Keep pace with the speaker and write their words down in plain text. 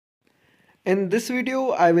In this video,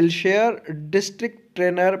 I will share district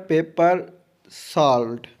trainer paper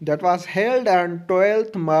solved that was held on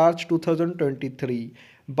 12th March 2023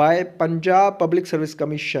 by Punjab Public Service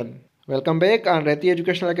Commission. Welcome back on Rati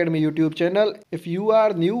Educational Academy YouTube channel. If you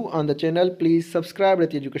are new on the channel, please subscribe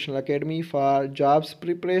Rati Educational Academy for jobs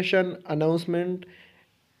preparation, announcement,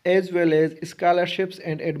 as well as scholarships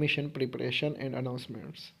and admission preparation and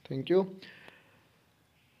announcements. Thank you.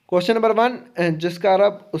 Question number one, jiska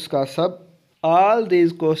rab uska sab. All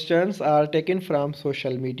these questions are taken from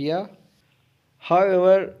social media.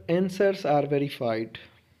 However, answers are verified.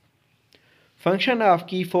 Function of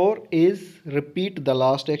key 4 is repeat the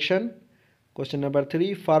last action. Question number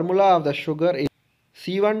 3, formula of the sugar is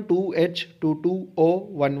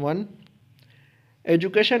C12H22O11.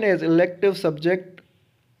 Education as elective subject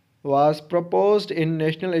was proposed in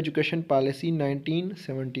National Education Policy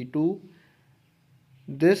 1972.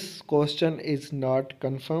 This question is not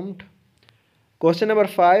confirmed. Question number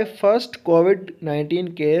 5, first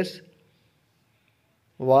COVID-19 case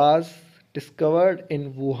was discovered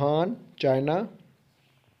in Wuhan, China.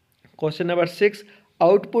 Question number 6,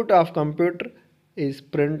 output of computer is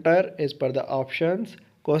printer as per the options.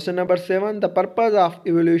 Question number 7, the purpose of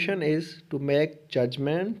evaluation is to make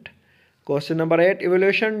judgment. Question number 8,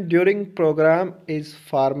 evaluation during program is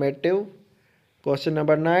formative. Question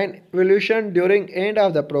number 9, evaluation during end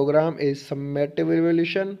of the program is summative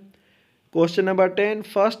evaluation. Question number 10,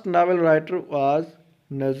 first novel writer was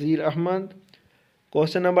Nazir Ahmad.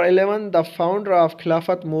 Question number 11, the founder of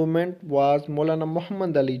Khilafat movement was Maulana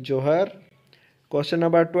Muhammad Ali Johar. Question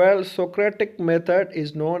number 12, Socratic method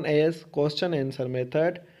is known as question answer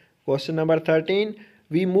method. Question number 13,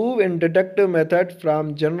 we move in deductive method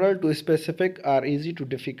from general to specific or easy to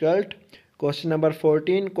difficult. Question number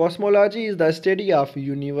 14, cosmology is the study of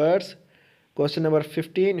universe. Question number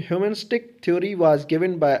 15, humanistic theory was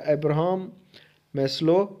given by Abraham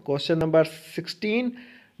Maslow. Question number 16,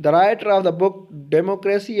 the writer of the book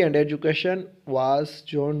Democracy and Education was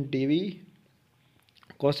John Dewey.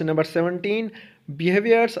 Question number 17,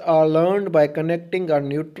 behaviors are learned by connecting a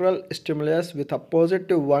neutral stimulus with a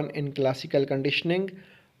positive one in classical conditioning.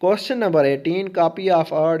 Question number 18, copy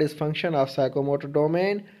of art is function of psychomotor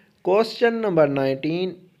domain. Question number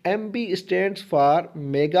 19, MB stands for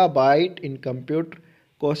megabyte in computer.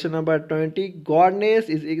 Question number 20, godness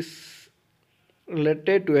is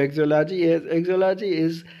related to axiology, as axiology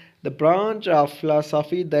is the branch of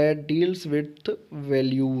philosophy that deals with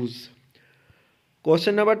values.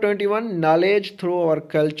 Question number 21, knowledge through our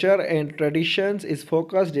culture and traditions is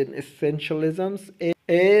focused in essentialisms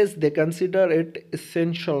as they consider it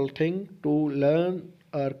essential thing to learn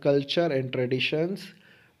our culture and traditions.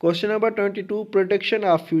 Question number 22, prediction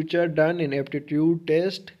of future done in aptitude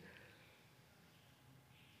test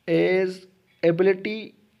is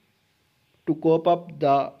ability to cope up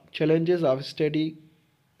the challenges of study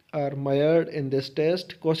are measured in this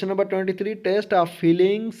test. Question number 23, test of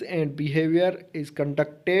feelings and behavior is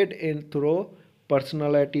conducted in through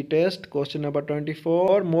personality test. Question number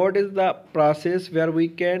 24, mode is the process where we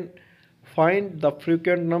can find the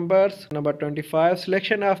frequent numbers. Number 25,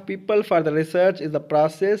 selection of people for the research is the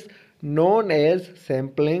process known as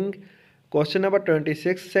sampling. Question number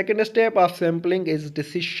 26, second step of sampling is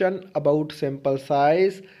decision about sample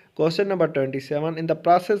size. Question number 27, in the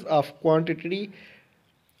process of quantity,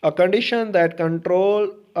 a condition that control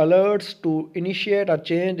alerts to initiate a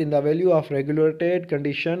change in the value of regulated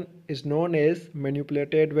condition is known as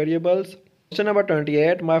manipulated variables. Question number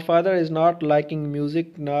 28, my father is not liking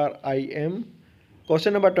music nor I am.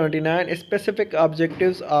 Question number 29, specific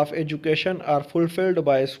objectives of education are fulfilled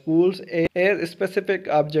by schools as specific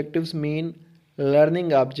objectives mean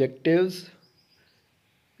learning objectives,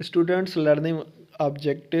 students learning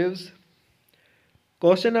objectives.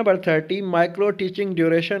 Question number 30, micro teaching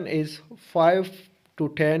duration is 5 to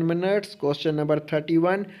 10 minutes. Question number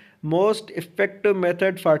 31, most effective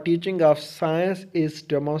method for teaching of science is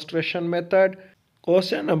demonstration method.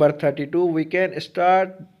 Question number 32, we can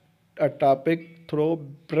start a topic through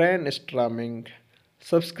brainstorming.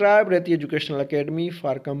 Subscribe Rati Educational Academy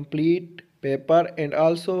for complete paper and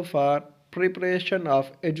also for preparation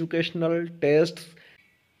of educational tests.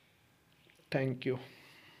 Thank you.